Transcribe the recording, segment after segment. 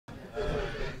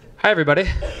Hi, everybody.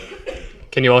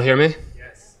 Can you all hear me?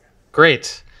 Yes.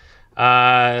 Great.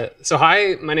 Hi,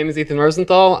 my name is Ethan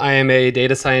Rosenthal. I am a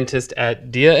data scientist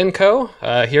at Dia&Co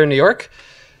here in New York.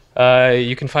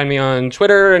 You can find me on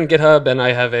Twitter and GitHub, and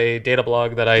I have a data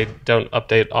blog that I don't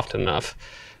update often enough.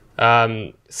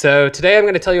 So today I'm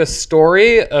going to tell you a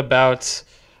story about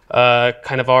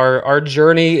kind of our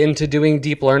journey into doing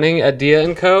deep learning at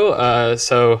Dia&Co.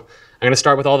 So I'm going to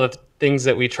start with all the things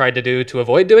that we tried to do to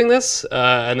avoid doing this,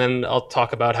 and then I'll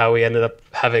talk about how we ended up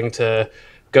having to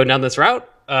go down this route.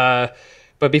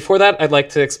 But before that, I'd like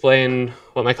to explain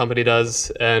what my company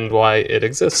does and why it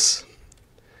exists.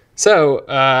 So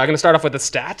I'm going to start off with a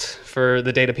stat for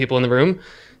the data people in the room.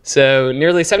 So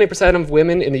nearly 70% of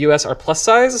women in the US are plus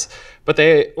size, but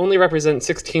they only represent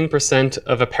 16%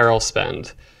 of apparel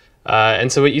spend.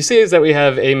 And so what you see is that we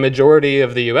have a majority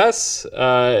of the US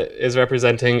is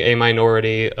representing a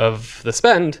minority of the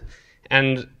spend.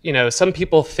 And some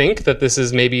people think that this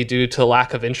is maybe due to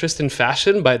lack of interest in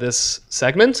fashion by this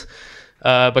segment.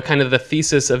 But kind of the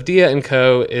thesis of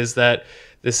Dia&Co is that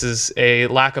this is a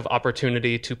lack of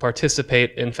opportunity to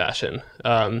participate in fashion.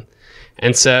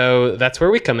 And so that's where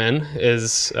we come in,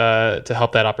 is to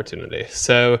help that opportunity.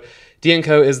 So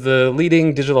Dia&Co is the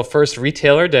leading digital-first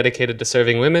retailer dedicated to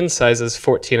serving women sizes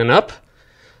 14 and up.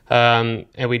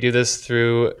 And we do this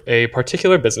through a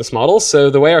particular business model. So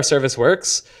the way our service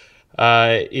works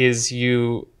is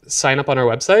you sign up on our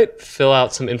website, fill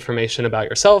out some information about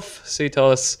yourself. So you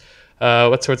tell us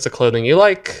what sorts of clothing you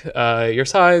like, your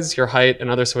size, your height,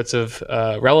 and other sorts of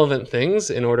relevant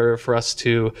things in order for us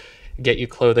to get you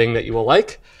clothing that you will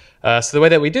like. So the way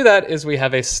that we do that is we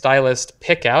have a stylist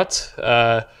pick out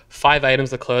 5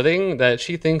 items of clothing that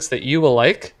she thinks that you will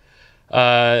like.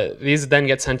 These then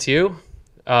get sent to you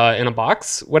in a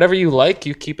box. Whatever you like,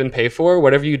 you keep and pay for.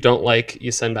 Whatever you don't like,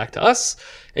 you send back to us.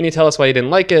 And you tell us why you didn't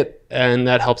like it. And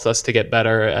that helps us to get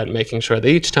better at making sure that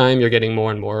each time you're getting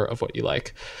more and more of what you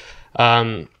like.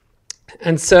 And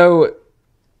so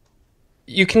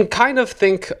you can kind of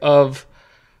think of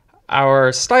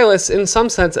our stylists in some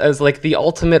sense as like the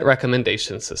ultimate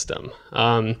recommendation system.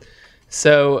 What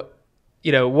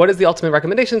is the ultimate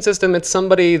recommendation system? It's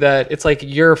somebody that it's like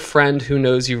your friend who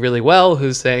knows you really well,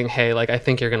 who's saying, hey, I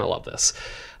think you're going to love this.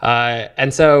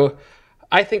 And so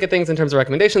I think of things in terms of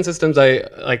recommendation systems.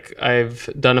 I've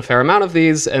done a fair amount of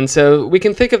these. And so we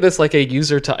can think of this like a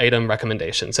user to item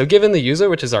recommendation. So given the user,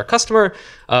 which is our customer,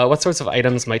 what sorts of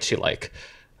items might she like?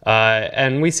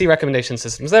 And we see recommendation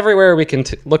systems everywhere. We can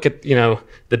look at,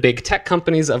 the big tech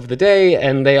companies of the day,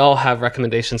 and they all have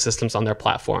recommendation systems on their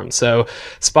platform. So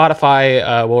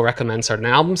Spotify will recommend certain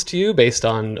albums to you based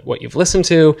on what you've listened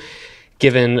to.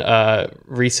 Given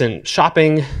recent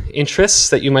shopping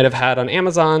interests that you might have had on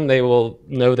Amazon, they will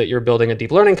know that you're building a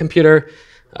deep learning computer.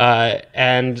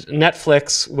 And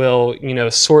Netflix will,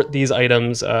 sort these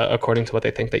items according to what they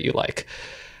think that you like.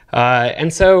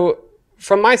 And so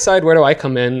from my side, where do I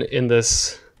come in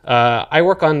this? I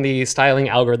work on the styling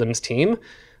algorithms team,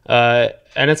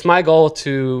 and it's my goal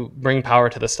to bring power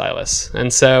to the stylists.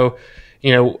 And so,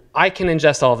 I can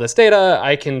ingest all of this data,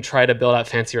 I can try to build out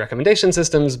fancy recommendation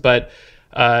systems, but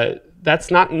that's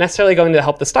not necessarily going to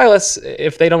help the stylists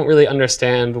if they don't really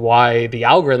understand why the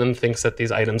algorithm thinks that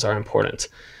these items are important.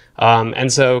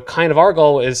 And so kind of our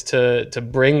goal is to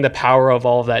bring the power of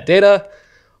all of that data,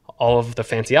 all of the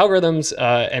fancy algorithms,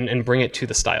 and bring it to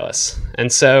the stylists.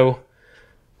 And so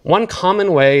one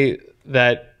common way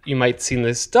that you might see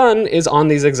this done is on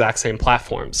these exact same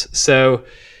platforms. So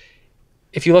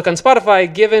if you look on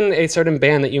Spotify, given a certain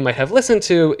band that you might have listened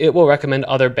to, it will recommend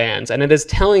other bands. And it is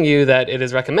telling you that it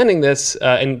is recommending this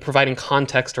and providing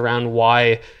context around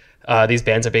why these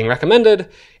bands are being recommended.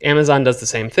 Amazon does the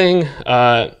same thing,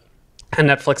 and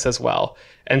Netflix as well.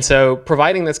 And so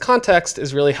providing this context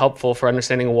is really helpful for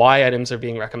understanding why items are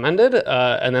being recommended,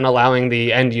 and then allowing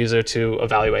the end user to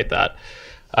evaluate that.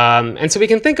 And so we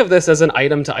can think of this as an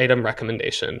item-to-item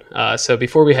recommendation. So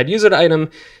before we had user-to-item,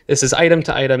 this is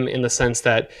item-to-item in the sense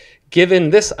that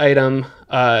given this item,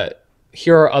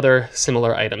 here are other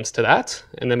similar items to that,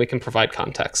 and then we can provide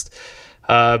context.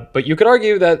 But you could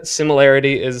argue that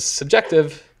similarity is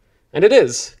subjective, and it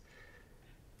is.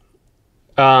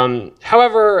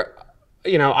 However,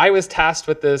 I was tasked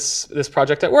with this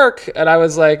project at work, and I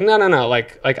was like, no,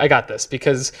 I got this,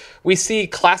 because we see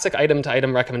classic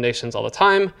item-to-item recommendations all the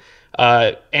time.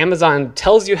 Amazon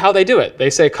tells you how they do it.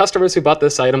 They say customers who bought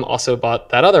this item also bought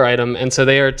that other item, and so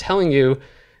they are telling you,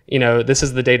 this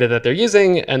is the data that they're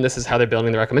using, and this is how they're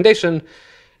building the recommendation.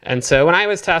 And so when I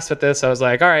was tasked with this, I was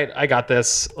like, all right, I got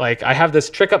this. I have this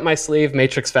trick up my sleeve,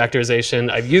 matrix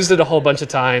factorization. I've used it a whole bunch of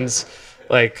times.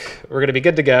 We're going to be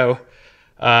good to go.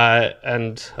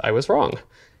 and I was wrong.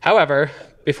 However,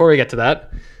 before we get to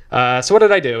that, so what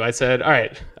did I do? I said, all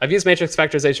right, I've used matrix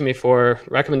factorization before,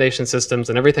 recommendation systems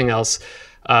and everything else.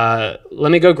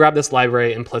 Let me go grab this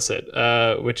library implicit,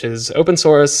 which is open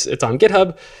source. It's on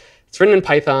GitHub. It's written in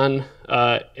Python.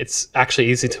 It's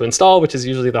actually easy to install, which is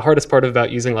usually the hardest part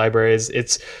about using libraries.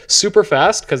 It's super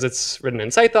fast because it's written in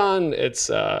Python. It's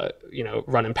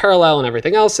run in parallel and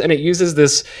everything else, and it uses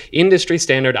this industry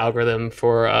standard algorithm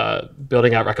for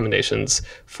building out recommendations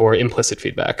for implicit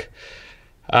feedback.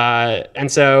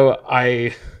 And so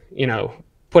I,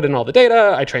 put in all the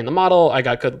data. I trained the model. I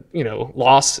got good,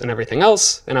 loss and everything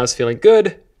else, and I was feeling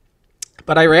good.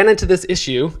 But I ran into this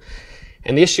issue.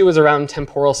 And the issue was around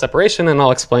temporal separation, and I'll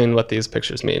explain what these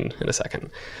pictures mean in a second.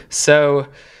 So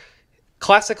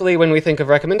classically, when we think of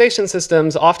recommendation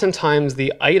systems, oftentimes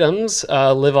the items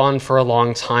live on for a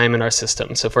long time in our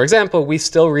system. So for example, we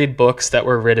still read books that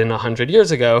were written 100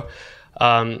 years ago.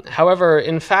 However,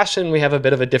 in fashion, we have a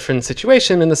bit of a different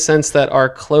situation in the sense that our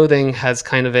clothing has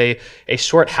kind of a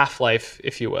short half-life,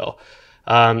 if you will.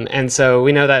 And so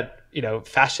we know that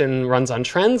fashion runs on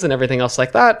trends and everything else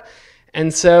like that.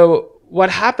 And so what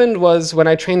happened was when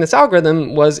I trained this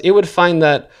algorithm was it would find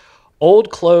that old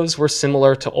clothes were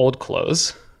similar to old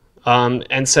clothes.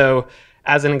 And so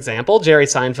as an example, Jerry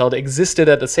Seinfeld existed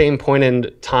at the same point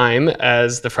in time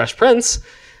as the Fresh Prince.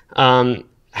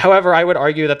 However, I would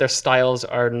argue that their styles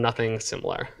are nothing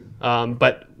similar.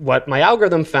 But what my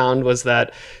algorithm found was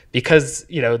that because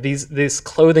this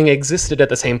clothing existed at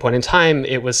the same point in time,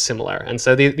 it was similar. And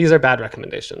so these are bad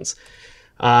recommendations.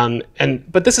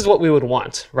 But this is what we would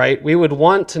want, right? We would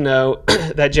want to know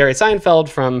that Jerry Seinfeld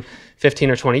from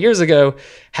 15 or 20 years ago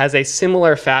has a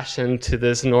similar fashion to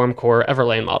this normcore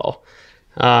Everlane model.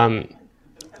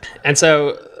 And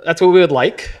so that's what we would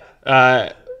like.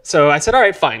 So I said, all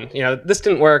right, fine. This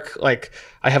didn't work. Like,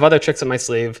 I have other tricks up my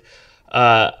sleeve.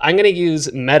 I'm going to use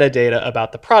metadata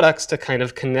about the products to kind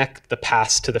of connect the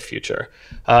past to the future.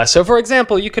 So for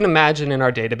example, you can imagine in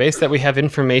our database that we have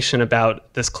information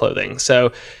about this clothing.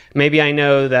 So maybe I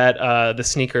know that the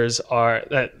sneakers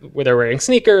they're wearing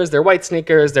sneakers, they're white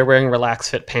sneakers, they're wearing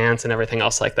relaxed fit pants and everything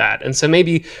else like that. And so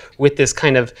maybe with this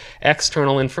kind of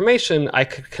external information, I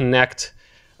could connect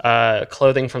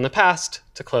clothing from the past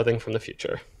to clothing from the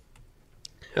future.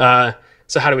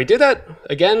 So how do we do that?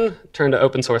 Again, turn to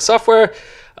open source software.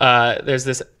 There's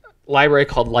this library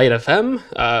called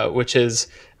LightFM, which is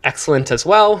excellent as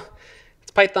well.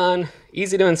 It's Python,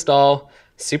 easy to install,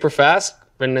 super fast,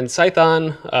 written in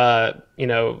Python.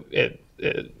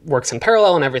 It works in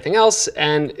parallel and everything else.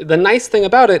 And the nice thing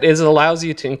about it is it allows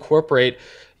you to incorporate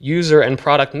user and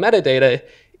product metadata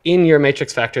in your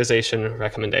matrix factorization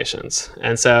recommendations.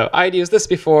 And so I'd used this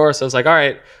before, so I was like, all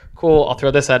right, cool, I'll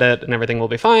throw this at it and everything will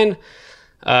be fine.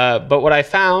 But what I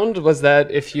found was that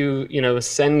if you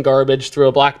send garbage through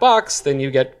a black box, then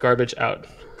you get garbage out.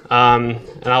 And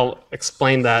I'll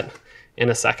explain that in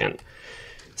a second.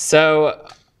 So,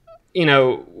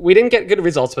 we didn't get good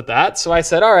results with that. So I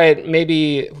said, all right,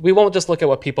 maybe we won't just look at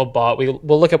what people bought. We'll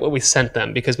look at what we sent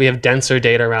them because we have denser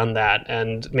data around that.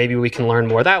 And maybe we can learn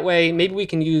more that way. Maybe we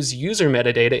can use user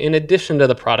metadata in addition to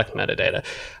the product metadata.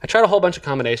 I tried a whole bunch of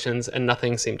combinations and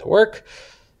nothing seemed to work.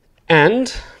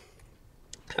 And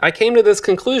I came to this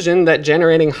conclusion that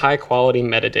generating high quality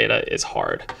metadata is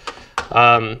hard.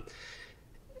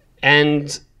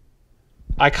 And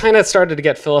I kind of started to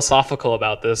get philosophical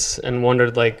about this and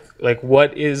wondered like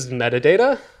what is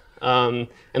metadata? And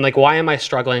why am I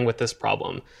struggling with this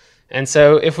problem? And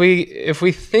so if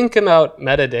we think about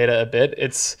metadata a bit,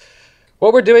 it's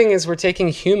what we're doing is we're taking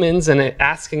humans and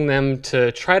asking them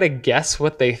to try to guess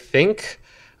what they think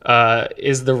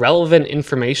is the relevant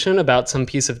information about some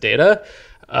piece of data.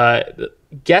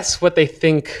 Guess what they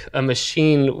think a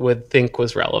machine would think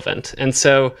was relevant. And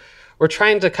so we're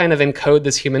trying to kind of encode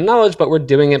this human knowledge, but we're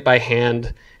doing it by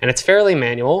hand, and it's fairly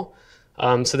manual.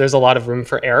 So there's a lot of room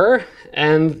for error,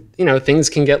 and things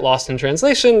can get lost in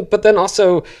translation. But then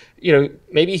also,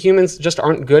 maybe humans just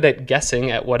aren't good at guessing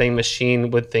at what a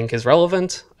machine would think is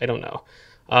relevant. I don't know.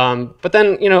 But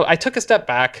then I took a step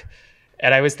back,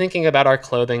 and I was thinking about our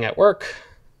clothing at work.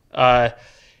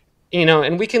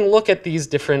 And we can look at these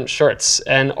different shirts,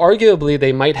 and arguably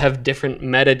they might have different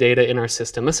metadata in our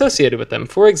system associated with them.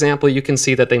 For example, you can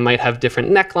see that they might have different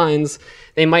necklines,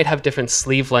 they might have different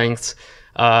sleeve lengths,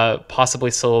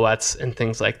 possibly silhouettes and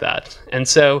things like that. And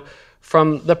so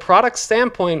from the product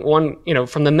standpoint,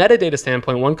 from the metadata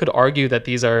standpoint, one could argue that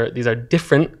these are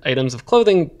different items of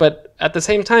clothing, but at the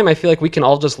same time, I feel like we can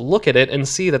all just look at it and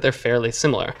see that they're fairly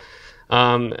similar.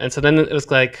 And so then it was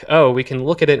like, oh, we can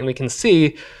look at it and we can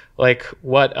see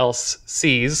what else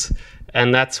sees,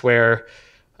 and that's where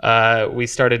we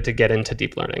started to get into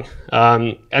deep learning.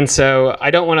 And so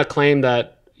I don't want to claim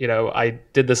that I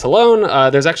did this alone.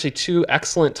 There's actually 2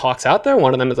 excellent talks out there.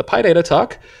 One of them is a PyData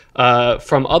talk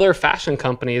from other fashion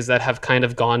companies that have kind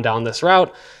of gone down this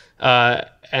route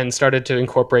and started to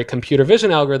incorporate computer vision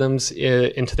algorithms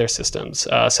into their systems.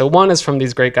 So one is from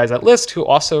these great guys at List who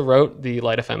also wrote the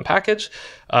LightFM package.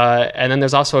 And then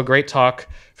there's also a great talk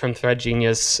from Thread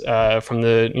Genius from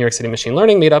the New York City Machine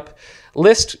Learning meetup.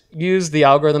 List used the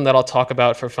algorithm that I'll talk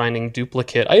about for finding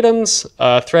duplicate items.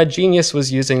 Thread Genius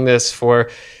was using this for,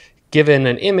 given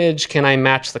an image, can I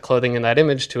match the clothing in that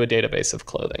image to a database of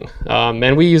clothing?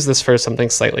 And we use this for something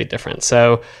slightly different.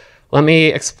 So let me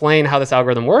explain how this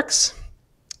algorithm works.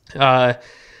 But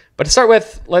to start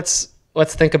with, let's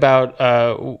think about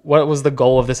what was the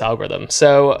goal of this algorithm.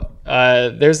 So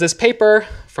there's this paper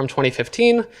from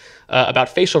 2015 about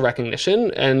facial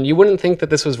recognition, and you wouldn't think that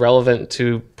this was relevant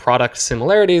to product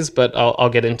similarities, but I'll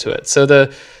get into it. So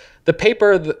the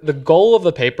paper, the goal of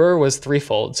the paper was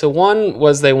threefold. So one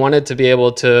was they wanted to be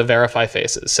able to verify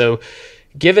faces. So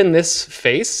given this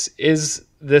face, is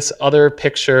this other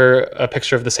picture a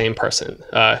picture of the same person?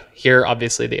 Here,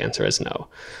 obviously, the answer is no.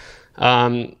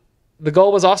 The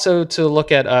goal was also to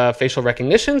look at facial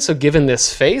recognition. So given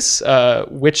this face,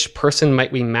 which person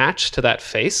might we match to that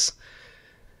face?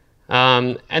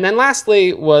 And then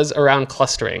lastly was around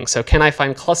clustering. So can I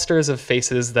find clusters of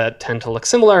faces that tend to look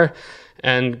similar?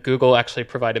 And Google actually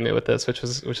provided me with this, which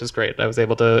was great. I was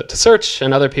able to search,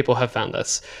 and other people have found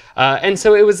this. And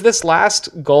so it was this last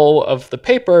goal of the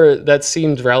paper that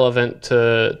seemed relevant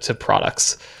to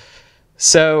products.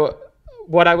 So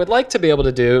what I would like to be able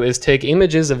to do is take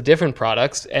images of different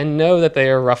products and know that they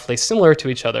are roughly similar to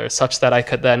each other, such that I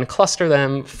could then cluster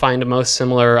them, find most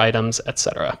similar items,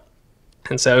 etc.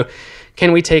 And so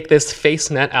can we take this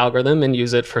FaceNet algorithm and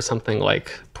use it for something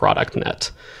like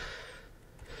ProductNet?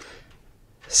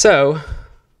 So the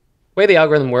way the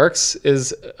algorithm works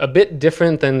is a bit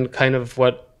different than kind of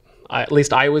what at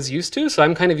least I was used to. So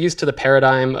I'm kind of used to the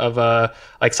paradigm of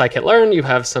like scikit-learn. You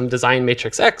have some design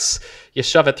matrix X, you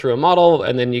shove it through a model,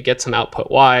 and then you get some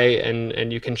output Y,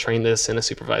 and you can train this in a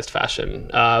supervised fashion.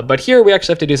 But here we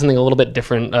actually have to do something a little bit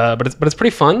different, but it's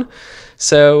pretty fun.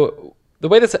 So the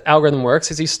way this algorithm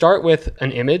works is you start with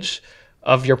an image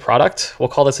of your product. We'll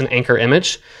call this an anchor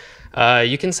image.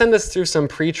 You can send this through some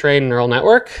pre-trained neural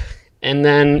network, and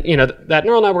then that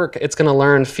neural network, it's going to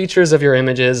learn features of your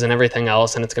images and everything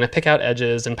else, and it's going to pick out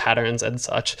edges and patterns and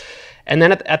such. And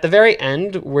then at the very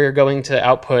end, we're going to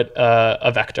output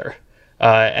a vector.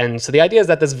 And so the idea is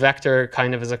that this vector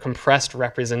kind of is a compressed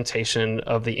representation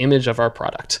of the image of our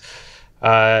product.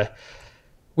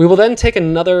 We will then take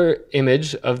another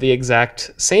image of the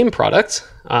exact same product.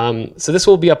 So this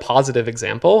will be a positive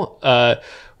example.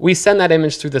 We send that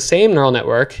image through the same neural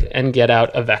network and get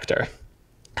out a vector.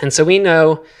 And so we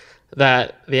know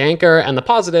that the anchor and the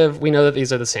positive, we know that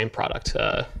these are the same product.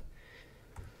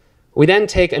 We then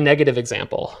take a negative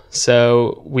example.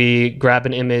 So we grab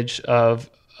an image of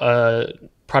a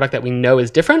product that we know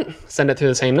is different, send it through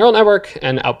the same neural network,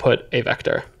 and output a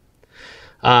vector.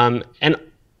 And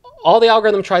all the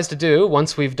algorithm tries to do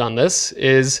once we've done this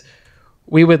is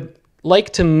we would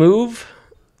like to move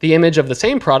the image of the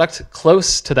same product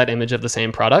close to that image of the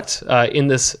same product in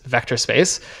this vector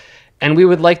space. And we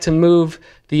would like to move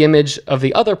the image of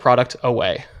the other product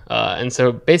away. And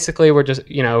so basically we're just,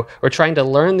 we're trying to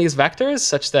learn these vectors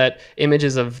such that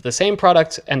images of the same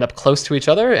product end up close to each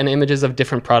other and images of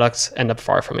different products end up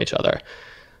far from each other.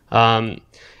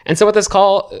 And so what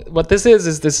this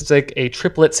is like a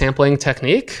triplet sampling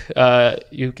technique.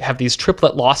 You have these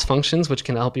triplet loss functions which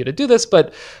can help you to do this,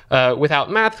 but without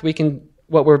math,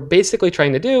 what we're basically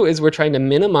trying to do is we're trying to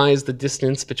minimize the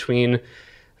distance between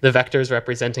the vectors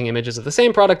representing images of the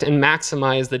same product and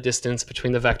maximize the distance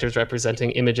between the vectors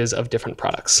representing images of different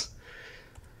products.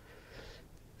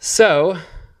 So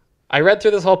I read through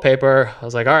this whole paper. I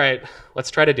was like, all right, let's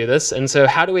try to do this. And so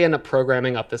how do we end up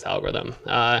programming up this algorithm?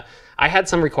 I had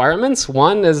some requirements.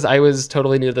 One is I was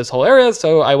totally new to this whole area,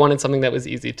 so I wanted something that was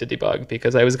easy to debug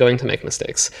because I was going to make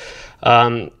mistakes.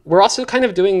 We're also kind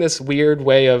of doing this weird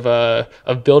way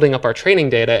of building up our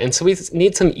training data, and so we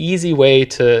need some easy way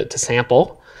to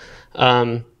sample.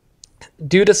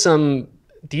 Due to some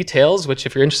details, which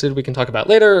if you're interested, we can talk about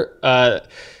later,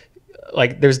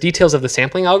 like there's details of the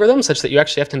sampling algorithm such that you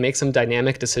actually have to make some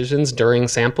dynamic decisions during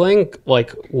sampling,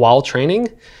 like while training.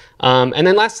 And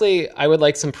then lastly, I would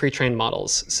like some pre-trained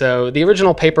models. So the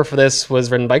original paper for this was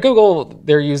written by Google.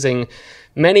 They're using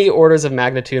many orders of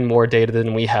magnitude more data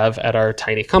than we have at our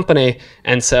tiny company.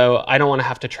 And so I don't want to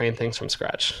have to train things from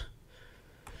scratch.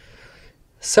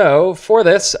 So for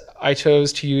this, I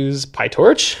chose to use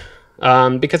PyTorch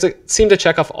because it seemed to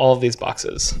check off all of these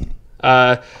boxes.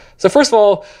 So first of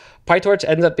all, PyTorch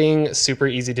ends up being super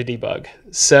easy to debug.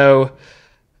 So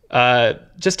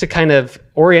just to kind of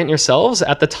orient yourselves,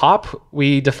 at the top,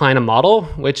 we define a model,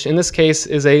 which in this case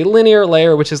is a linear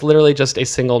layer, which is literally just a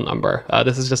single number.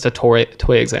 This is just a toy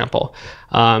example.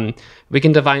 We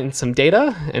can define some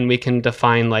data, and we can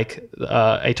define like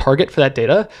a target for that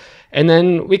data. And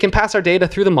then we can pass our data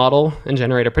through the model and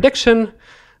generate a prediction.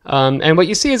 And what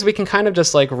you see is we can kind of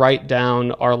just like write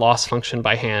down our loss function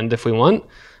by hand if we want.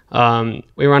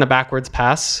 We run a backwards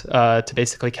pass to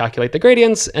basically calculate the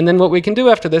gradients. And then what we can do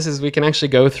after this is we can actually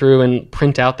go through and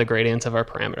print out the gradients of our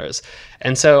parameters.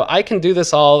 And so I can do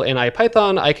this all in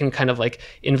IPython. I can kind of like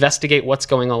investigate what's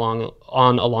going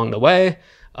along the way.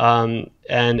 And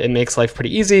it makes life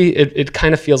pretty easy. It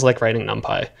kind of feels like writing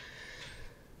NumPy.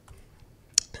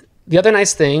 The other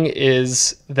nice thing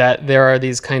is that there are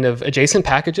these kind of adjacent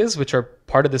packages, which are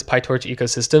part of this PyTorch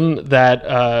ecosystem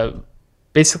that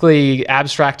basically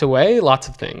abstract away lots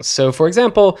of things. So for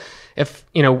example, if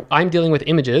I'm dealing with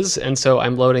images and so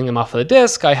I'm loading them off of the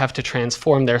disk, I have to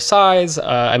transform their size.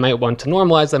 I might want to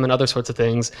normalize them and other sorts of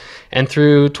things. And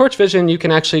through Torch Vision, you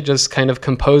can actually just kind of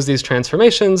compose these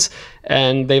transformations,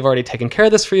 and they've already taken care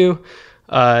of this for you.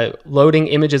 Loading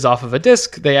images off of a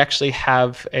disk, they actually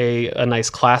have a nice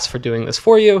class for doing this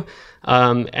for you.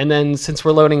 And then since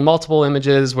we're loading multiple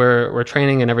images, we're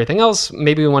training and everything else,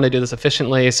 maybe we want to do this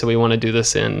efficiently, so we want to do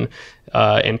this in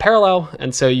parallel.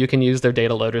 And so you can use their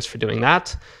data loaders for doing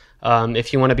that.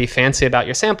 If you want to be fancy about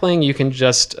your sampling, you can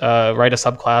just write a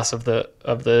subclass of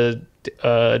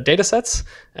the data sets,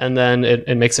 and then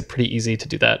it makes it pretty easy to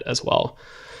do that as well.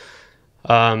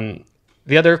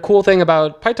 The other cool thing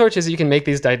about PyTorch is you can make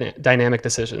these dynamic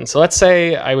decisions. So let's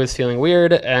say I was feeling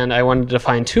weird and I wanted to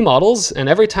define two models, and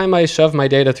every time I shove my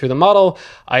data through the model,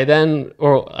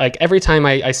 every time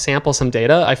I sample some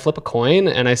data, I flip a coin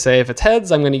and I say, if it's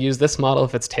heads, I'm going to use this model.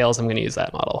 If it's tails, I'm going to use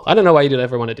that model. I don't know why you'd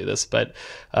ever want to do this, but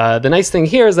the nice thing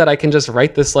here is that I can just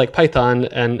write this like Python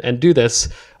and do this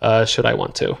should I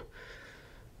want to.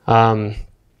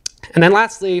 And then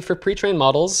lastly, for pre-trained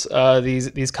models,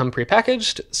 these come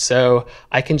prepackaged. So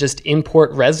I can just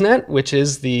import ResNet, which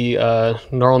is the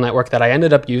neural network that I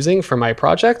ended up using for my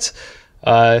project.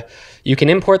 You can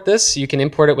import this. You can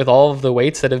import it with all of the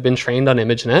weights that have been trained on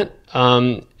ImageNet.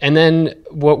 And then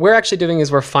what we're actually doing is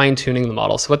we're fine-tuning the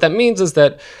model. So what that means is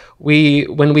that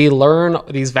when we learn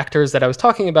these vectors that I was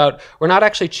talking about, we're not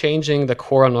actually changing the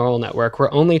core neural network.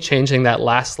 We're only changing that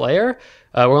last layer.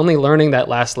 We're only learning that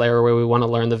last layer where we want to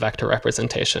learn the vector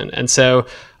representation. And so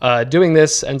doing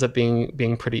this ends up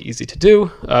being pretty easy to do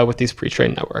with these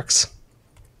pre-trained networks.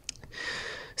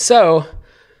 So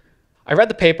I read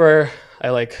the paper.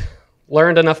 I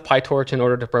learned enough PyTorch in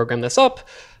order to program this up.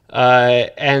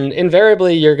 And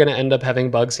invariably, you're going to end up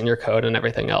having bugs in your code and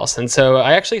everything else. And so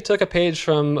I actually took a page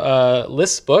from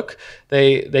List's book.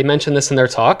 They mention this in their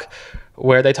talk,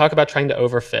 where they talk about trying to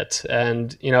overfit.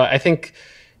 And I think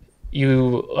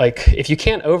if you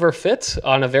can't overfit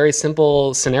on a very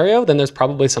simple scenario, then there's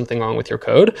probably something wrong with your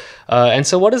code. And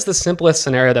so what is the simplest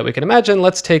scenario that we can imagine?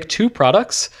 Let's take two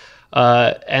products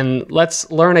and let's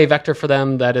learn a vector for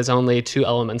them that is only 2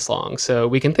 elements long. So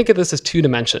we can think of this as 2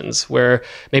 dimensions, where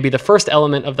maybe the first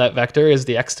element of that vector is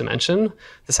the x dimension,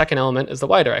 the second element is the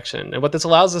y direction. And what this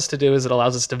allows us to do is it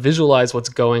allows us to visualize what's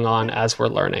going on as we're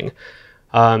learning.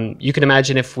 You can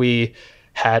imagine if we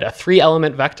had a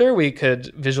 3-element vector, we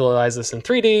could visualize this in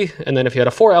 3D, and then if you had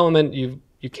a 4-element,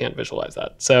 you can't visualize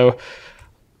that. So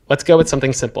let's go with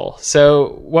something simple.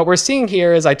 So what we're seeing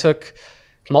here is I took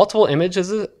multiple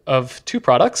images of 2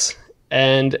 products,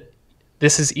 and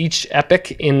this is each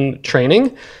epoch in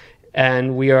training,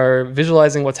 and we are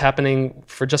visualizing what's happening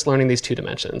for just learning these 2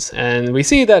 dimensions. And we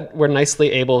see that we're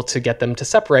nicely able to get them to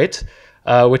separate,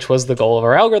 which was the goal of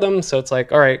our algorithm. So it's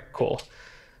like, all right, cool.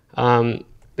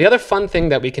 The other fun thing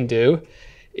that we can do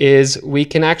is we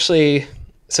can actually,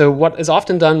 so what is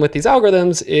often done with these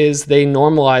algorithms is they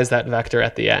normalize that vector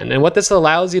at the end. And what this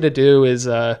allows you to do is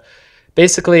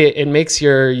basically it makes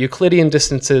your Euclidean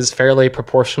distances fairly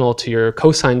proportional to your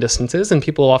cosine distances, and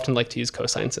people often like to use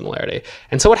cosine similarity.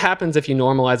 And so what happens if you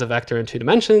normalize a vector in 2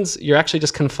 dimensions? You're actually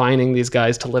just confining these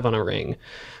guys to live on a ring.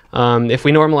 If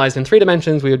we normalized in 3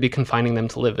 dimensions, we would be confining them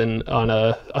to live on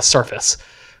a surface.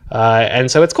 And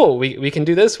so it's cool. We can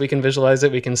do this. We can visualize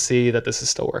it. We can see that this is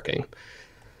still working.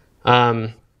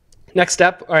 Next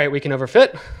step, all right, we can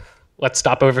overfit. Let's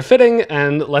stop overfitting,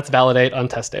 and let's validate on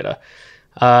test data.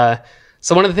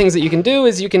 So one of the things that you can do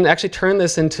is you can actually turn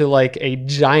this into like a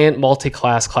giant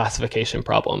multi-class classification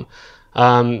problem.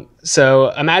 So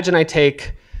imagine I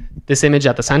take this image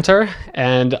at the center,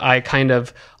 and I kind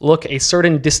of look a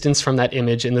certain distance from that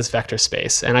image in this vector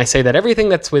space. And I say that everything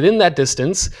that's within that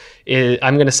distance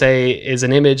I'm going to say is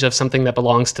an image of something that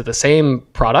belongs to the same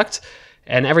product,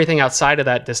 and everything outside of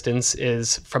that distance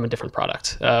is from a different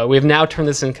product. We've now turned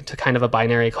this into kind of a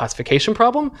binary classification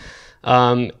problem.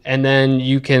 And then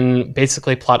you can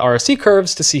basically plot ROC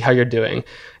curves to see how you're doing.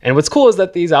 And what's cool is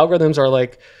that these algorithms are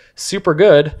like super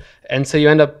good. And so you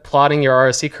end up plotting your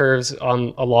ROC curves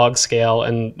on a log scale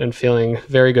and feeling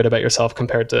very good about yourself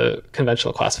compared to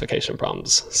conventional classification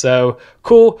problems. So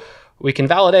cool, we can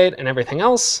validate and everything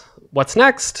else. What's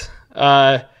next?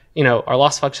 Our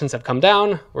loss functions have come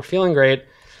down. We're feeling great.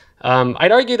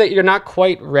 I'd argue that you're not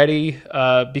quite ready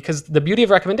because the beauty of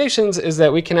recommendations is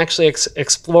that we can actually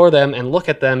explore them and look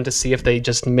at them to see if they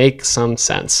just make some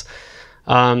sense.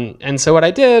 And so what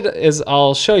I did is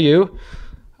I'll show you.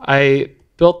 I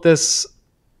built this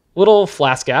little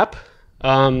Flask app.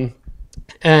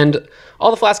 And all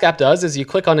the Flask app does is you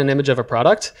click on an image of a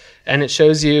product, and it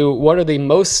shows you what are the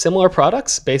most similar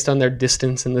products based on their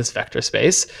distance in this vector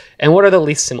space, and what are the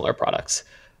least similar products.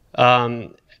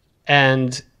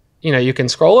 And you can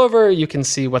scroll over, you can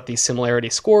see what the similarity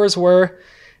scores were,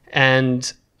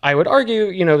 and I would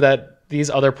argue, that these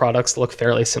other products look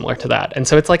fairly similar to that. And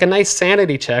so it's like a nice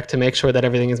sanity check to make sure that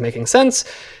everything is making sense.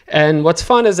 And what's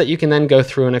fun is that you can then go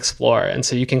through and explore. And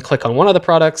so you can click on one of the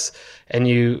products and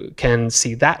you can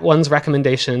see that one's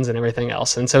recommendations and everything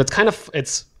else. And so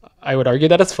I would argue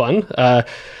that it's fun.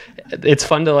 It's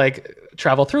fun to like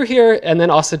travel through here and then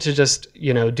also to just,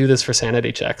 do this for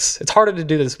sanity checks. It's harder to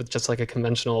do this with just like a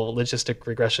conventional logistic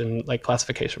regression, like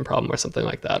classification problem or something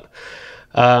like that.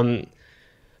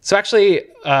 So actually,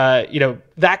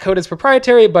 that code is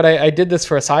proprietary, but I did this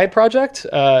for a side project,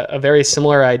 a very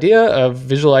similar idea of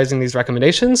visualizing these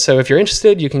recommendations. So if you're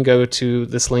interested, you can go to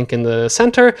this link in the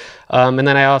center. And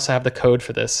then I also have the code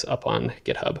for this up on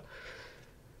GitHub.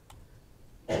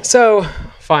 So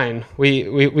fine,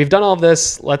 we've done all of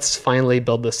this. Let's finally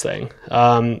build this thing.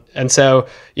 And so,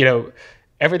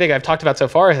 everything I've talked about so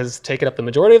far has taken up the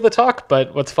majority of the talk,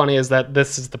 but what's funny is that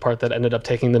this is the part that ended up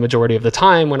taking the majority of the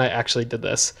time when I actually did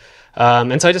this.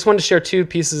 And so I just wanted to share two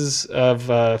pieces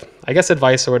of, I guess,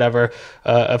 advice or whatever,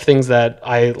 of things that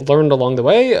I learned along the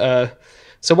way.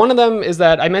 So one of them is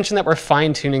that I mentioned that we're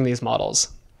fine-tuning these models.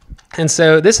 And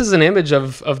so this is an image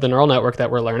of the neural network that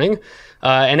we're learning.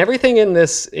 And everything in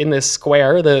this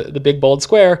square, the big bold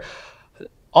square,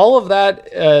 all of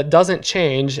that doesn't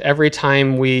change every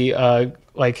time we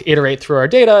iterate through our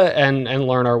data and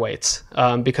learn our weights,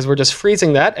 because we're just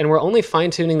freezing that and we're only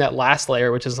fine-tuning that last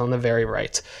layer, which is on the very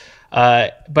right.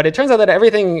 But it turns out that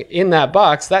everything in that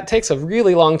box, that takes a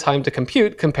really long time to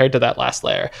compute compared to that last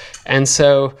layer. And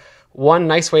so one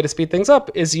nice way to speed things up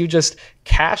is you just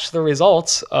cache the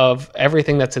results of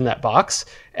everything that's in that box.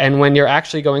 And when you're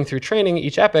actually going through training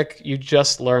each epoch, you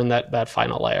just learn that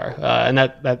final layer. And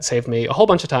that saved me a whole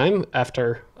bunch of time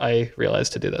after I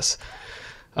realized to do this.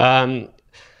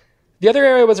 The other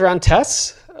area was around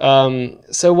tests.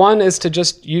 So one is to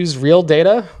just use real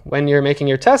data when you're making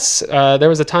your tests. There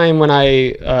was a time when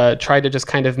I tried to just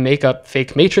kind of make up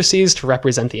fake matrices to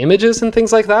represent the images and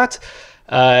things like that.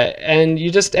 And you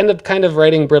just end up kind of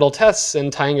writing brittle tests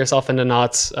and tying yourself into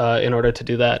knots in order to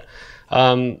do that.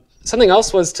 Something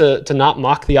else was to not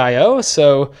mock the I/O.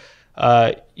 So,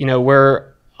 where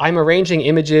I'm arranging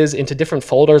images into different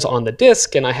folders on the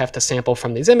disk, and I have to sample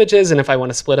from these images. And if I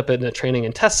want to split up into training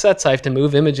and test sets, I have to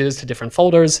move images to different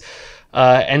folders.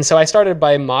 And so I started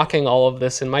by mocking all of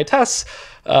this in my tests.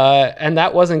 And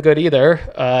that wasn't good either.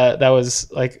 That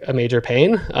was like a major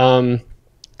pain.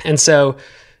 And so,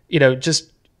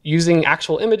 just using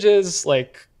actual images,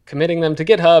 like committing them to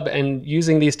GitHub and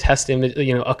using these test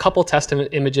a couple test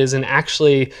images and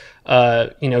actually,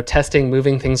 testing,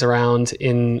 moving things around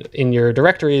in your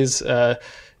directories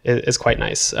is quite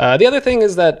nice. The other thing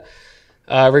is that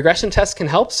regression tests can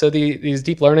help. So these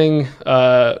deep learning,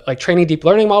 like training deep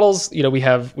learning models, we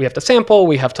have to sample,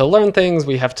 we have to learn things,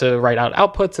 we have to write out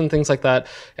outputs and things like that.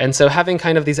 And so having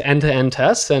kind of these end-to-end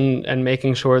tests and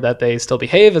making sure that they still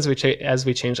behave as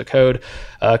we change the code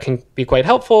can be quite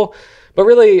helpful. But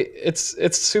really,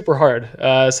 it's super hard.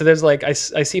 So there's I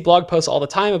see blog posts all the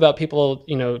time about people,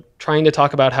 trying to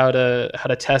talk about how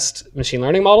to test machine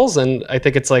learning models, and I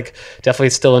think it's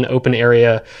definitely still an open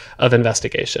area of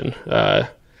investigation.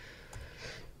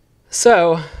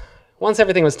 So once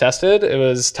everything was tested, it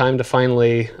was time to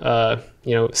finally,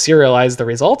 serialize the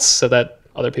results so that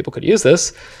other people could use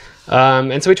this.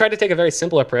 And so we tried to take a very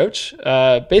simple approach.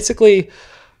 Basically,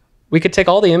 we could take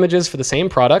all the images for the same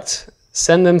product,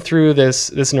 send them through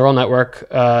this neural network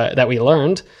that we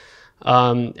learned,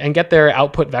 and get their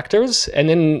output vectors. And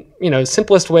then,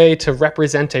 simplest way to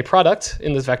represent a product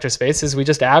in this vector space is we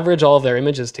just average all of their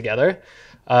images together.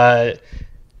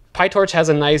 PyTorch has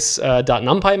a nice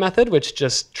 .numpy method, which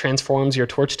just transforms your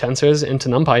torch tensors into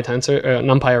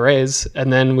NumPy arrays,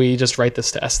 and then we just write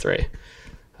this to S3.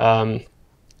 And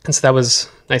so that was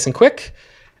nice and quick.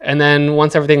 And then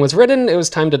once everything was written, it was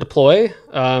time to deploy.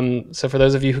 So for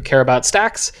those of you who care about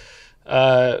stacks,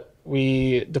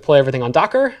 we deploy everything on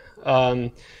Docker.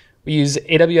 We use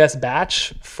AWS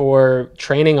Batch for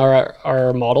training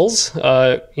our models,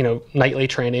 nightly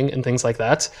training and things like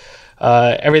that.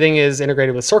 Everything is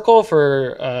integrated with Circle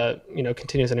for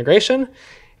continuous integration.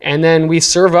 And then we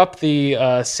serve up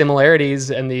the similarities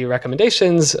and the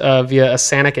recommendations via a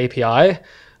SANIC API,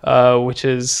 which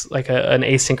is like an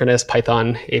asynchronous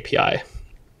Python API.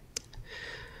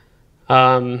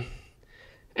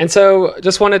 And so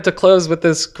just wanted to close with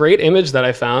this great image that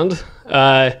I found.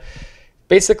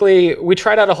 Basically, we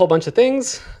tried out a whole bunch of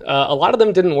things. A lot of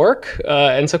them didn't work.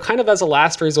 And so kind of as a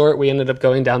last resort, we ended up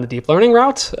going down the deep learning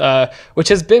route, which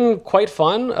has been quite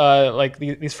fun.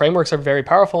 These frameworks are very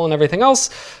powerful and everything else.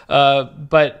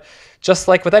 But just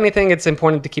like with anything, it's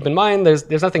important to keep in mind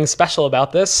there's nothing special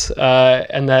about this,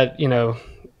 and that,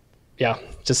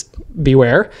 just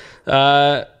beware.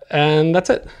 And that's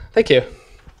it. Thank you.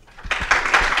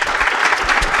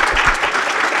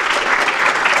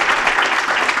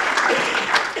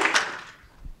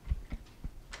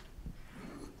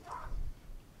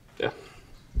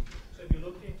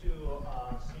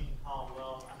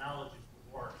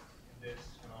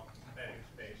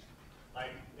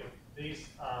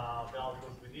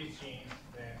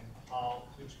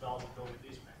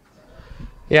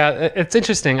 Yeah, it's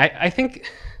interesting. I think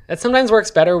that sometimes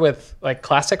works better with like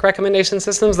classic recommendation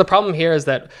systems. The problem here is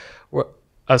that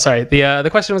the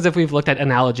question was if we've looked at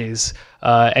analogies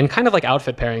and kind of like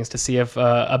outfit pairings to see if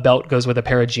a belt goes with a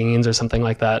pair of jeans or something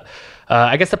like that.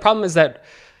 I guess the problem is that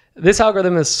this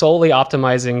algorithm is solely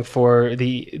optimizing for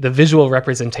the visual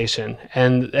representation,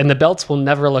 and the belts will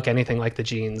never look anything like the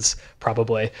jeans,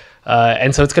 probably.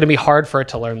 And so it's going to be hard for it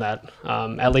to learn that,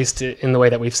 at least in the way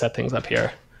that we've set things up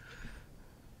here.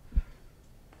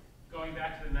 Going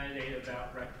back to the metadata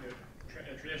about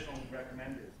traditional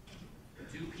recommenders,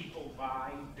 do people buy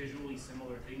visually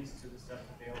similar things to the stuff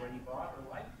that they already bought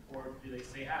or like? Or do they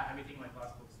say, everything in my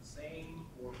class looks the same?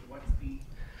 Or what's the...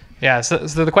 Yeah, so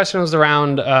the question was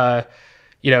around,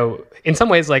 in some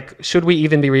ways, like, should we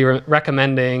even be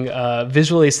recommending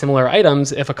visually similar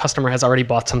items if a customer has already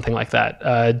bought something like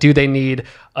that? Do they need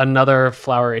another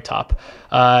flowery top?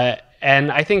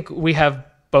 And I think we have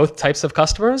both types of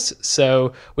customers.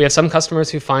 So we have some customers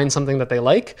who find something that they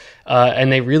like,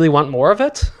 and they really want more of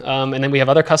it. And then we have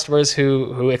other customers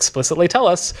who explicitly tell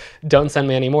us, don't send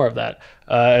me any more of that.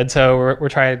 And so we're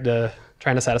trying to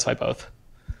satisfy both.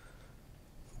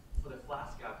 For the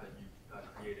class gap that you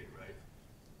created, right?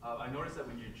 I noticed that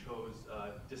when you chose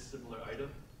dissimilar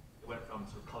item, it went from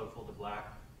sort of colorful to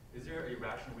black. Is there a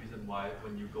rational reason why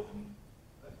when you go from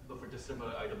look for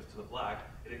dissimilar items to the black,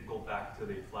 it didn't go back to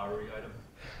the flowery item?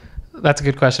 That's a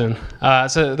good question.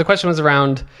 So the question was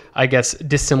around, I guess,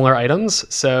 dissimilar items.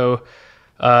 So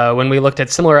when we looked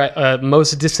at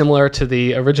most dissimilar to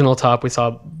the original top, we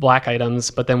saw black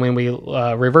items. But then when we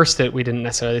reversed it, we didn't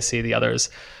necessarily see the others.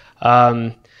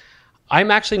 I'm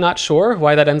actually not sure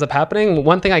why that ends up happening.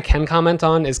 One thing I can comment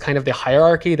on is kind of the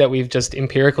hierarchy that we've just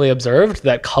empirically observed,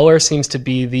 that color seems to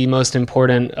be the most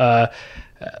important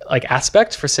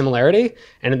aspect for similarity,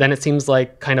 and then it seems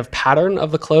like kind of pattern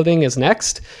of the clothing is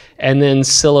next, and then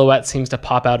silhouette seems to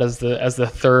pop out as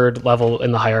the third level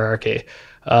in the hierarchy.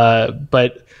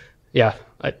 But yeah,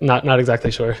 not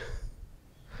exactly sure. Here.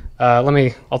 I have a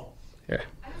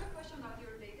question about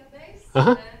your database.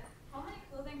 Uh-huh. How many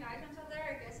clothing items are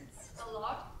there? I guess it's a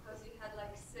lot because you had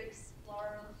like 6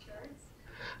 floral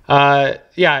shirts.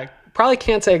 Yeah. Probably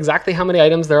can't say exactly how many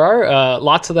items there are.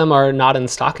 Lots of them are not in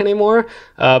stock anymore,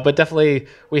 but definitely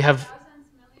we have.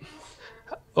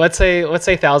 Thousands, millions? Let's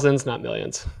say thousands, not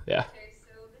millions. Yeah. Okay,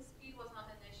 so the speed was not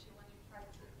an issue when you tried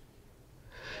to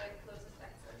keep the closest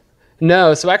vectors.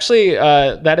 No, so actually,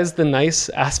 that is the nice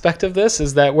aspect of this,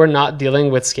 is that we're not dealing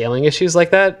with scaling issues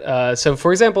like that. So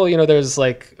for example, there's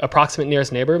like approximate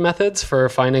nearest neighbor methods for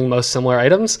finding most similar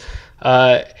items.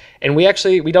 And we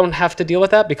don't have to deal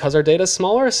with that because our data is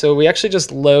smaller. So we actually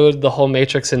just load the whole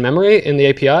matrix in memory in the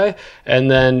API and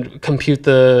then compute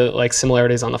the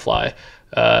similarities on the fly.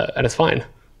 And it's fine,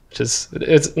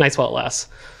 it's nice while it lasts.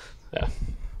 Yeah.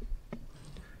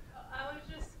 I was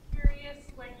just curious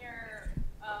when you're,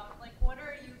 what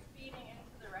are you feeding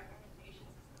into the recommendation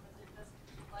system? Is it just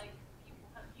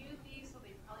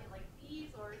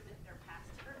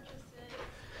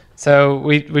So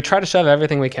we try to shove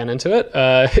everything we can into it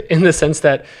in the sense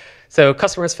that, so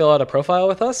customers fill out a profile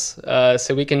with us,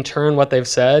 so we can turn what they've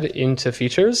said into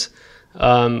features.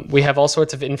 We have all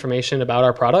sorts of information about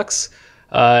our products,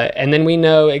 and then we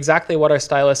know exactly what our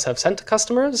stylists have sent to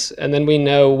customers, and then we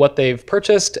know what they've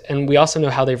purchased, and we also know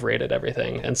how they've rated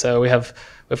everything. And so we have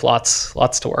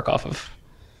lots to work off of.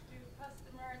 Do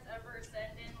customers ever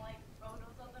send in like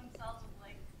photos of themselves with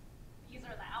like, these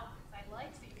are the outfits I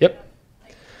like, so you Yep. can,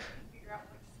 like, you can figure out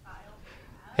which style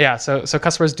they have? Yeah, so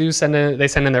customers do send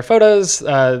in their photos.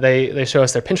 They show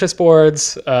us their Pinterest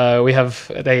boards.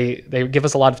 They give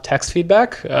us a lot of text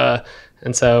feedback,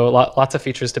 and so lots of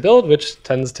features to build, which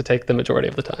tends to take the majority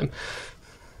of the time.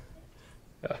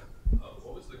 Yeah.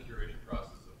 What was the curation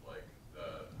process of like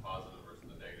the positive versus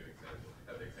the negative examples?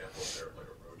 You had the example there of like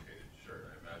a rotated shirt.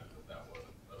 I imagine that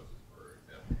wasn't those were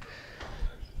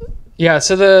examples. Yeah,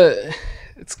 so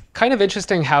it's kind of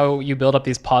interesting how you build up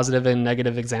these positive and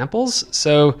negative examples.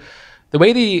 So the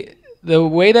way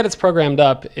that it's programmed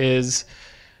up is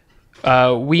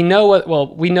we know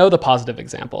the positive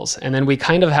examples, and then we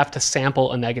kind of have to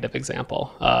sample a negative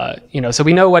example. So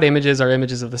we know what images are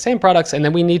images of the same products, and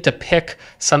then we need to pick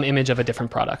some image of a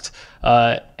different product.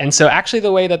 And so actually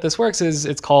the way that this works is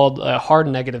it's called hard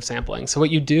negative sampling. So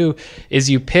what you do is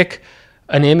you pick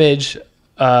an image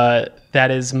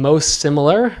that is most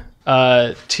similar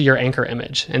to your anchor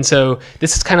image. And so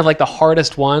this is kind of like the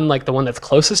hardest one, like the one that's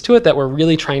closest to it, that we're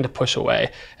really trying to push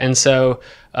away. And so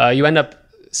you end up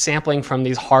sampling from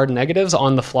these hard negatives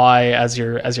on the fly as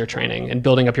you're training and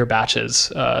building up your batches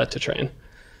to train.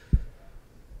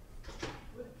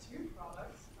 With two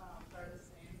products that are the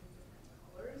same in different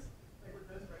colors, like would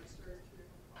those register as two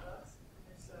different products?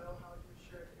 And if so, how would you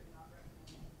ensure that you're not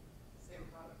recommending the same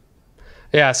product?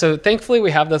 Yeah, so thankfully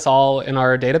we have this all in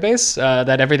our database,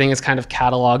 that everything is kind of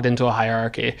cataloged into a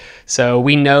hierarchy. So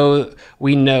we know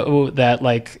that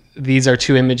like these are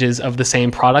two images of the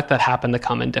same product that happen to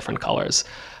come in different colors.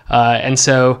 And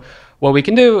so what we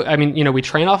can do, I mean, we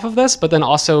train off of this, but then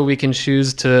also we can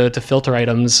choose to filter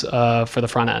items for the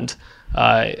front end,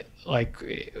 like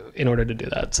in order to do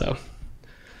that. So,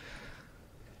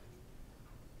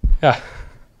 yeah.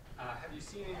 Have you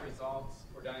seen any results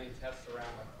or done any tests around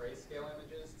like grayscale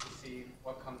images to see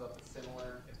what comes up as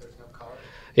similar if there's no color?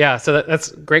 Yeah, so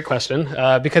that's a great question,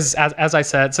 because as I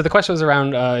said, so the question was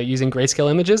around using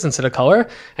grayscale images instead of color,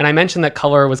 and I mentioned that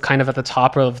color was kind of at the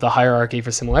top of the hierarchy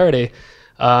for similarity.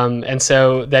 And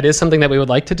so that is something that we would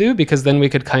like to do, because then we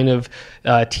could kind of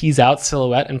tease out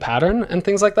silhouette and pattern and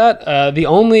things like that. The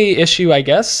only issue, I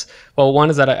guess, well, one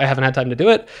is that I haven't had time to do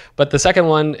it, but the second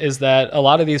one is that a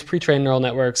lot of these pre-trained neural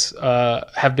networks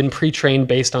have been pre-trained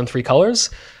based on 3 colors.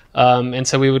 And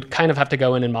so we would kind of have to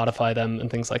go in and modify them and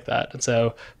things like that. And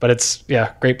so, but it's,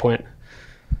 yeah, great point.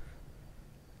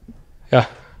 Yeah.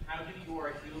 How do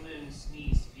your humans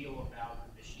needs feel about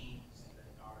the machines that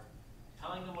are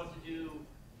telling them what to do,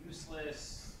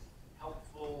 useless,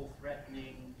 helpful,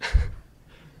 threatening?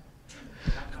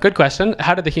 Good question.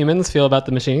 How do the humans feel about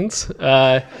the machines?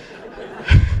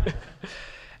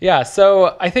 Yeah,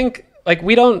 so I think like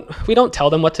we don't tell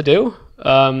them what to do.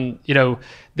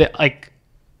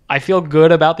 I feel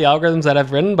good about the algorithms that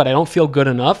I've written, but I don't feel good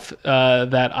enough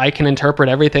that I can interpret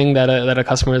everything that a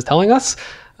customer is telling us,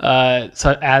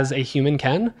 so as a human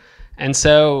can. And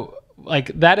so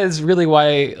like that is really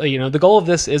why, the goal of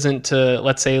this isn't to,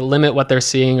 let's say, limit what they're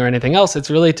seeing or anything else. It's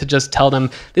really to just tell them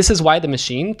this is why the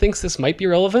machine thinks this might be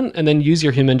relevant, and then use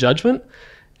your human judgment.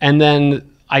 And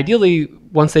then ideally,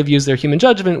 once they've used their human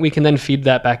judgment, we can then feed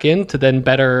that back in to then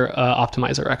better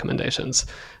optimize our recommendations.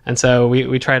 And so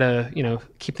we try to,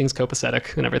 keep things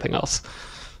copacetic and everything else.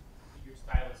 Your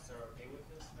stylists are okay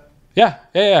with this then?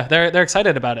 Yeah. They're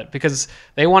excited about it because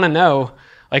they want to know.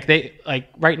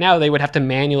 Right now they would have to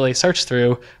manually search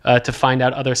through to find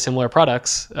out other similar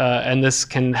products, and this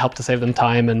can help to save them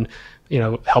time and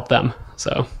help them.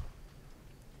 So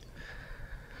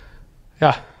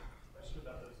yeah. Question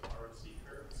about those ROC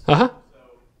curves. Uh-huh.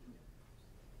 So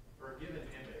for a given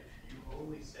image, you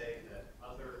only say that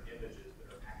other images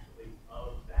that are actually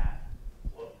of that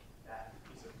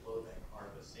piece of clothing are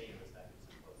the same as that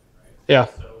piece of clothing, right? Yeah.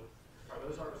 So are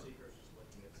those ROC curves just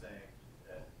looking at saying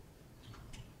that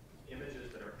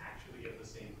images that are actually of the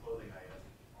same clothing item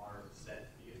are said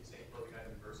to be of the same clothing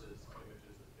item versus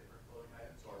images of different clothing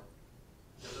items? Or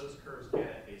do those curves get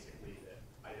at basically that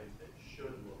items that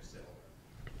should look similar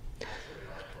actually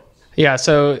are close? Yeah,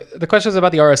 so the question is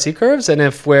about the ROC curves, and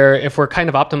if we're kind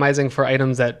of optimizing for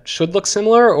items that should look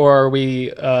similar, or are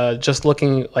we just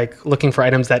looking for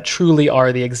items that truly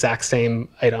are the exact same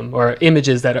item, or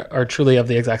images that are truly of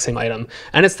the exact same item?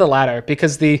 And it's the latter,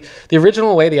 because the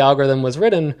original way the algorithm was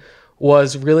written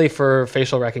was really for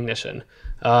facial recognition.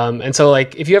 And so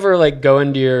like if you ever like go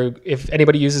into if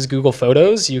anybody uses Google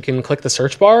Photos, you can click the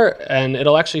search bar and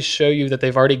it'll actually show you that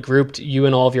they've already grouped you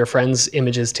and all of your friends'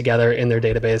 images together in their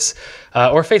database.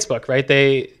 Or Facebook, right?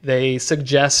 They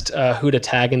suggest who to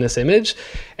tag in this image.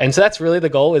 And so that's really the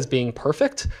goal, is being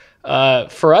perfect.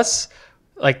 For us,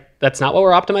 like that's not what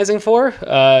we're optimizing for,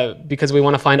 because we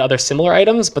want to find other similar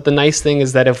items. But the nice thing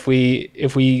is that if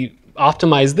we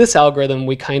optimize this algorithm,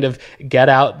 we kind of get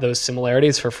out those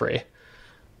similarities for free.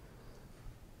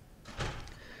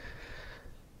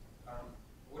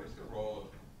 What is the role of,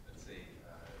 let's say,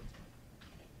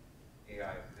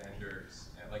 AI vendors?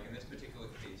 And like in this particular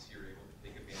case, you're able to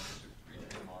take advantage of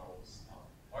pre-trained models on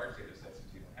large data sets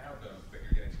if you don't have them, but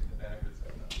you're getting some of the benefits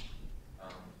of them.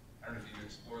 I don't know if you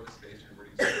explore the space or what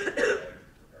do you see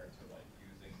with regard to like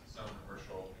using some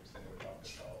commercial mixed in with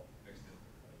off-the-shelf, mixed in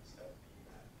with stuff that you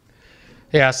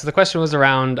have. Yeah, so the question was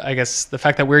around, I guess, the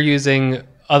fact that we're using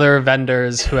other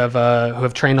vendors who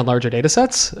have trained on larger data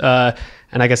sets.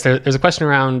 And I guess there's a question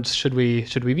around, should we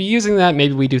be using that?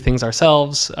 Maybe we do things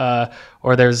ourselves.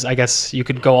 Or there's, I guess, you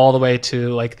could go all the way to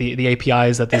like the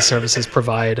APIs that these services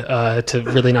provide to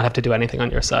really not have to do anything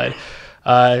on your side.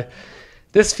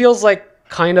 This feels like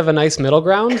kind of a nice middle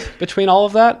ground between all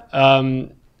of that.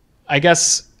 I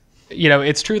guess,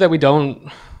 it's true that we don't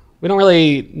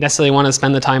really necessarily want to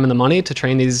spend the time and the money to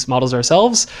train these models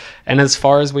ourselves. And as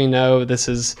far as we know, this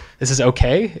is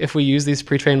okay if we use these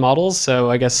pre-trained models. So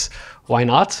I guess why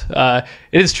not?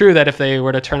 It is true that if they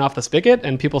were to turn off the spigot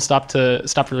and people stopped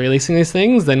releasing these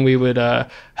things, then we would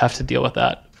have to deal with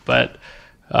that. But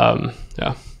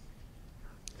yeah.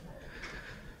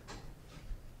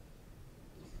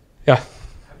 Yeah. Have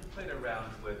you played around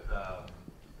with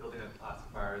building a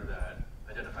classifier that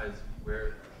identifies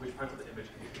which parts of the image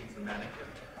contains the mannequin,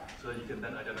 so that you can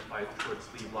then identify short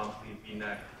sleeve, long sleeve,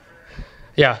 V-neck?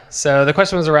 Yeah, so the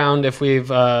question was around if we've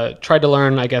tried to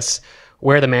learn, I guess,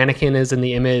 where the mannequin is in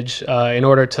the image in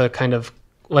order to kind of,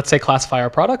 let's say, classify our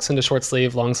products into short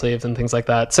sleeve, long sleeves, and things like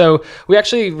that. So we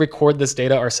actually record this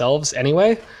data ourselves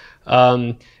anyway.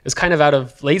 It's kind of out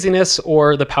of laziness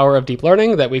or the power of deep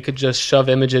learning that we could just shove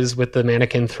images with the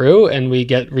mannequin through and we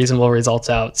get reasonable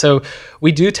results out. So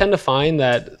we do tend to find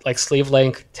that like sleeve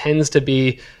length tends to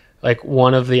be like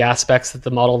one of the aspects that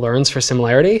the model learns for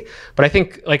similarity. But I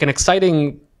think like an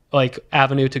exciting like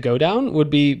avenue to go down would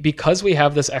be, because we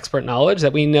have this expert knowledge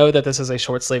that we know that this is a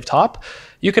short sleeve top,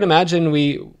 you can imagine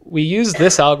we use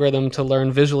this algorithm to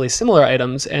learn visually similar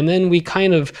items, and then we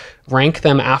kind of rank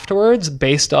them afterwards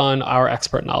based on our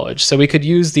expert knowledge. So we could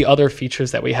use the other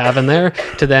features that we have in there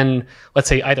to then, let's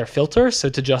say, either filter, so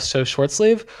to just show short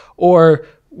sleeve, or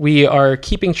we are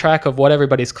keeping track of what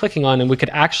everybody's clicking on, and we could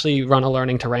actually run a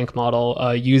learning to rank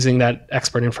model using that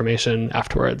expert information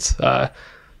afterwards.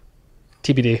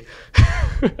 TBD.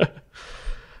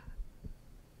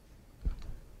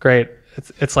 Great.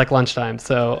 It's like lunchtime,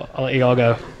 so I'll let you all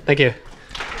go. Thank you.